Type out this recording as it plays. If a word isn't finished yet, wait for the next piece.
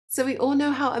So we all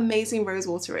know how amazing rose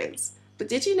water is, but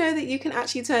did you know that you can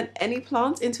actually turn any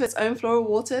plant into its own floral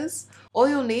waters? All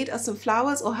you'll need are some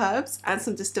flowers or herbs and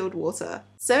some distilled water.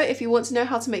 So if you want to know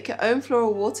how to make your own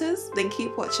floral waters, then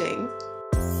keep watching.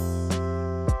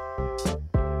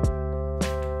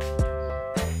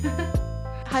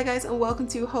 Hi guys, and welcome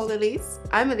to WholeElise.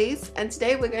 I'm Elise, and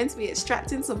today we're going to be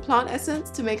extracting some plant essence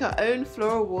to make our own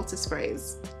floral water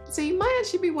sprays. So you might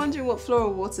actually be wondering what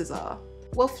floral waters are.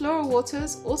 Well, floral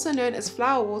waters, also known as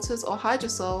flower waters or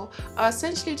hydrosol, are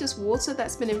essentially just water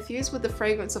that's been infused with the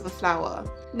fragrance of a flower.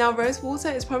 Now, rose water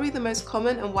is probably the most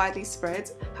common and widely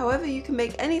spread. However, you can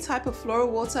make any type of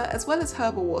floral water as well as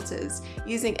herbal waters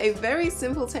using a very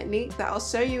simple technique that I'll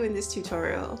show you in this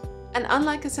tutorial. And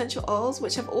unlike essential oils,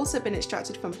 which have also been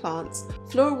extracted from plants,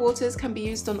 floral waters can be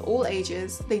used on all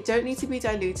ages. They don't need to be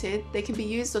diluted, they can be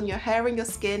used on your hair and your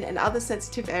skin and other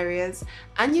sensitive areas,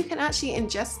 and you can actually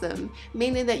ingest them,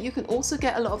 meaning that you can also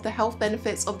get a lot of the health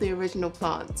benefits of the original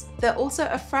plant. They're also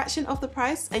a fraction of the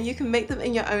price and you can make them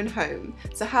in your own home.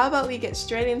 So how about we get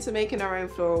straight into making our own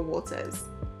floral waters?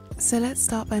 So let's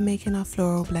start by making our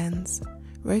floral blends.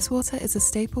 Rosewater is a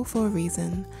staple for a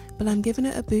reason, but I'm giving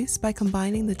it a boost by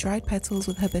combining the dried petals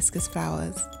with hibiscus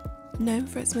flowers. Known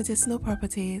for its medicinal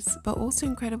properties, but also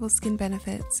incredible skin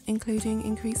benefits, including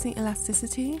increasing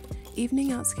elasticity,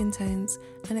 evening out skin tones,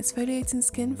 and exfoliating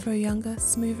skin for a younger,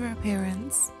 smoother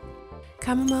appearance.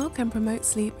 Chamomile can promote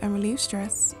sleep and relieve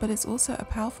stress, but it's also a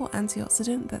powerful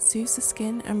antioxidant that soothes the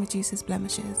skin and reduces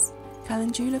blemishes.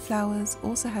 Calendula flowers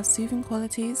also have soothing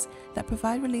qualities that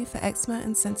provide relief for eczema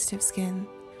and sensitive skin.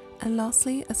 And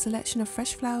lastly, a selection of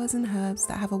fresh flowers and herbs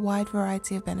that have a wide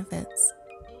variety of benefits.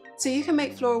 So you can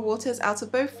make floral waters out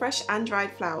of both fresh and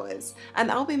dried flowers,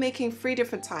 and I'll be making 3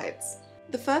 different types.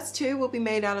 The first 2 will be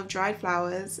made out of dried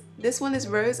flowers. This one is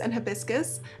rose and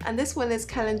hibiscus, and this one is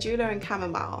calendula and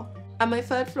chamomile. And my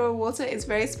third floral water is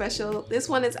very special. This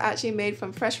one is actually made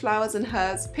from fresh flowers and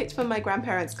herbs picked from my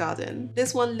grandparents' garden.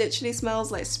 This one literally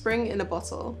smells like spring in a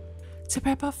bottle. To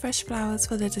prep our fresh flowers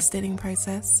for the distilling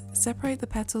process, separate the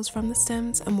petals from the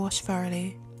stems and wash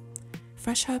thoroughly.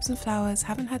 Fresh herbs and flowers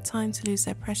haven't had time to lose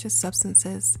their precious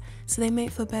substances, so they make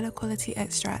for better quality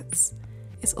extracts.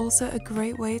 It's also a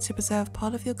great way to preserve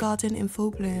part of your garden in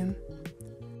full bloom.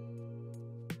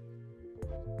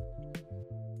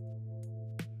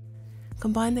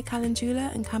 Combine the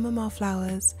calendula and chamomile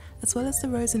flowers, as well as the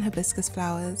rose and hibiscus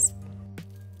flowers.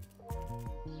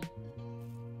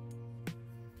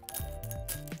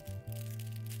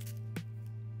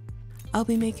 I'll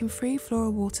be making 3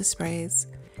 floral water sprays: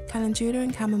 calendula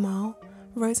and chamomile,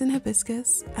 rose and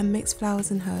hibiscus, and mixed flowers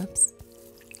and herbs.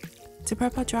 To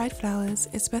prep our dried flowers,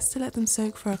 it's best to let them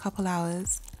soak for a couple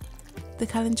hours. The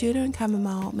calendula and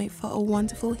chamomile make for a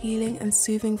wonderful healing and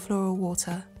soothing floral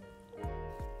water.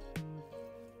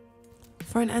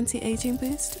 For an anti-aging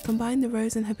boost, combine the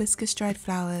rose and hibiscus dried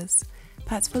flowers.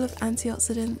 Packed full of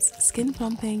antioxidants, skin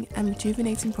plumping, and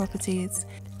rejuvenating properties,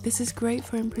 this is great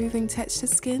for improving textured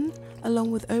skin,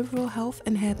 along with overall health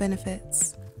and hair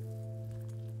benefits.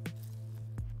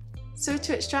 So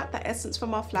to extract that essence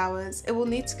from our flowers, it will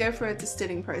need to go through a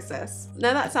distilling process.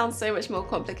 Now that sounds so much more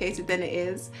complicated than it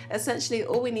is. Essentially,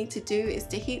 all we need to do is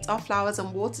to heat our flowers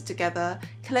and water together,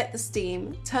 collect the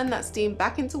steam, turn that steam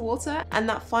back into water, and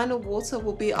that final water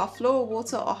will be our floral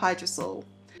water or hydrosol.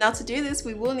 Now to do this,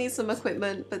 we will need some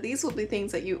equipment, but these will be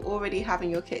things that you already have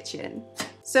in your kitchen.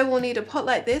 So we'll need a pot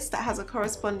like this that has a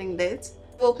corresponding lid.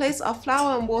 We'll place our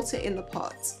flour and water in the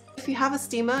pot. If you have a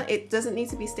steamer, it doesn't need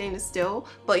to be stainless steel,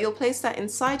 but you'll place that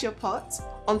inside your pot,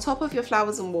 on top of your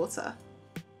flowers and water.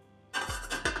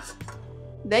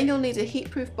 Then you'll need a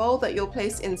heat-proof bowl that you'll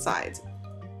place inside.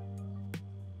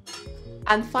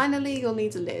 And finally, you'll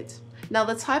need a lid. Now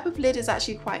the type of lid is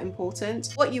actually quite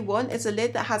important. What you want is a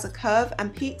lid that has a curve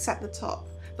and peaks at the top,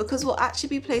 because we'll actually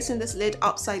be placing this lid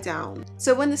upside down.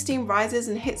 So when the steam rises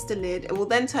and hits the lid, it will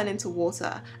then turn into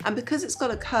water, and because it's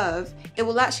got a curve, it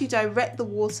will actually direct the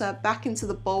water back into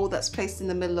the bowl that's placed in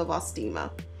the middle of our steamer.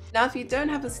 Now if you don't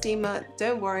have a steamer,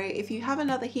 don't worry. If you have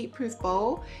another heat-proof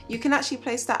bowl, you can actually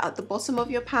place that at the bottom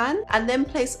of your pan and then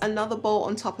place another bowl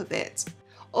on top of it.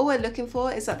 All we're looking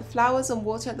for is that the flowers and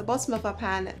water at the bottom of our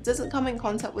pan doesn't come in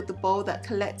contact with the bowl that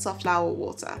collects our flower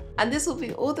water. And this will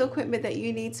be all the equipment that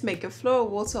you need to make your floral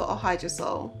water or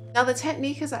hydrosol. Now the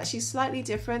technique is actually slightly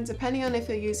different depending on if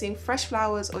you're using fresh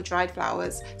flowers or dried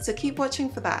flowers, so keep watching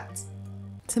for that.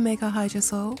 To make our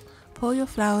hydrosol, pour your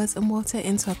flowers and water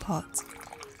into a pot.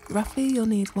 Roughly you'll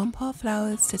need 1 part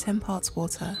flowers to 10 parts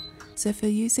water. So if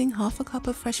you're using half a cup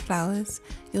of fresh flowers,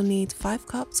 you'll need 5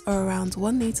 cups or around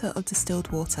 1 litre of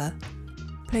distilled water.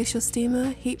 Place your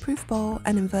steamer, heat-proof bowl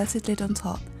and inverted lid on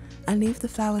top and leave the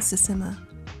flowers to simmer.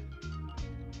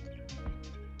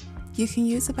 You can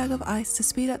use a bag of ice to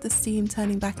speed up the steam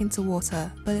turning back into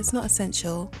water, but it's not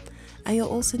essential, and you'll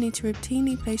also need to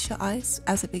routinely place your ice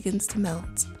as it begins to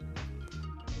melt.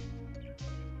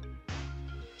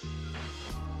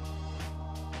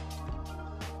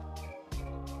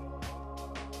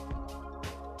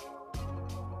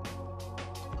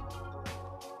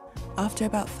 After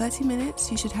about 30 minutes,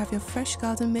 you should have your fresh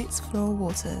garden mix floral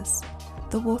waters.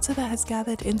 The water that has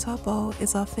gathered into our bowl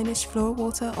is our finished floral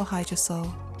water or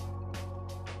hydrosol.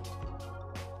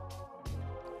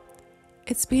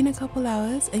 It's been a couple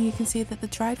hours and you can see that the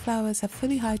dried flowers have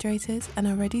fully hydrated and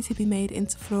are ready to be made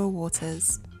into floral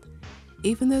waters.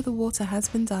 Even though the water has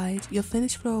been dyed, your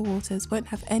finished floral waters won't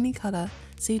have any colour,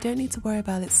 so you don't need to worry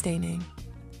about it staining.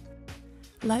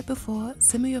 Like before,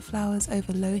 simmer your flowers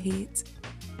over low heat.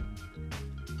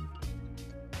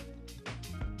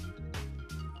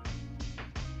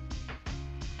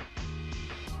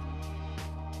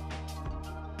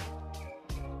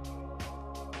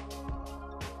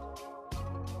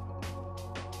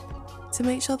 To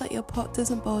make sure that your pot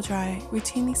doesn't boil dry,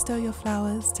 routinely stir your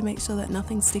flowers to make sure that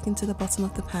nothing's sticking to the bottom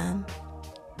of the pan.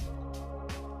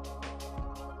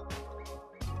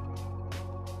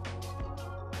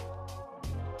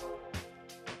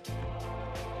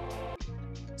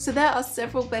 So there are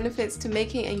several benefits to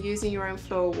making and using your own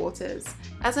floral waters.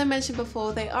 As I mentioned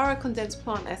before, they are a condensed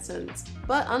plant essence,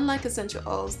 but unlike essential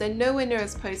oils, they're nowhere near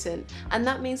as potent, and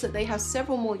that means that they have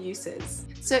several more uses.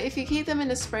 So if you keep them in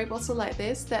a spray bottle like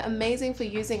this, they're amazing for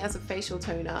using as a facial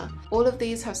toner. All of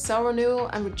these have cell renewal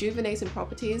and rejuvenating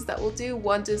properties that will do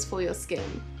wonders for your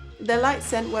skin. Their light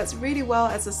scent works really well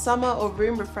as a summer or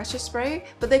room refresher spray,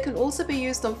 but they can also be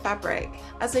used on fabric.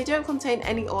 As they don't contain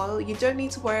any oil, you don't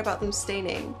need to worry about them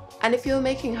staining. And if you're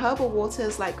making herbal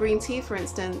waters like green tea for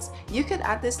instance, you could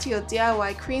add this to your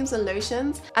DIY creams and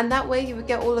lotions, and that way you would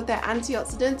get all of their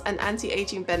antioxidant and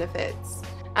anti-aging benefits.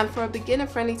 And for a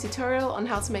beginner-friendly tutorial on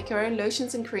how to make your own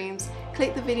lotions and creams,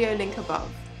 click the video link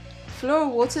above.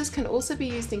 Floral waters can also be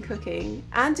used in cooking,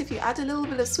 and if you add a little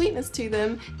bit of sweetness to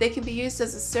them, they can be used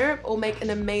as a syrup or make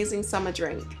an amazing summer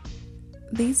drink.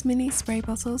 These mini spray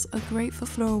bottles are great for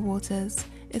floral waters,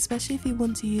 especially if you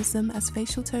want to use them as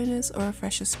facial toners or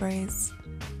refresher sprays.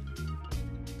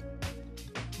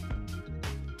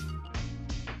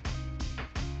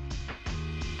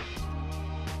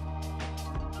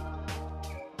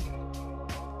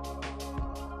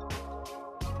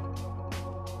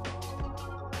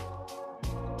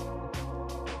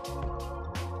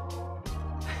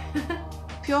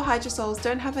 Pure hydrosols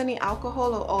don't have any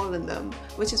alcohol or oil in them,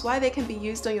 which is why they can be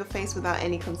used on your face without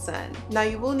any concern. Now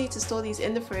you will need to store these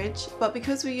in the fridge, but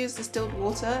because we use distilled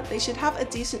water, they should have a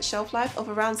decent shelf life of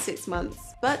around 6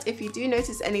 months. But if you do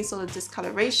notice any sort of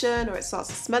discoloration or it starts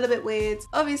to smell a bit weird,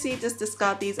 obviously just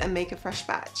discard these and make a fresh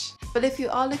batch. But if you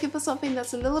are looking for something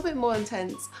that's a little bit more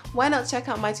intense, why not check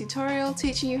out my tutorial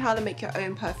teaching you how to make your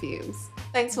own perfumes.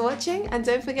 Thanks for watching, and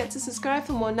don't forget to subscribe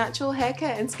for more natural hair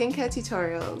care and skincare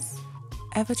tutorials.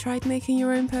 Ever tried making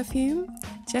your own perfume?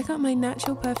 Check out my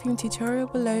natural perfume tutorial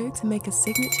below to make a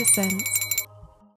signature scent.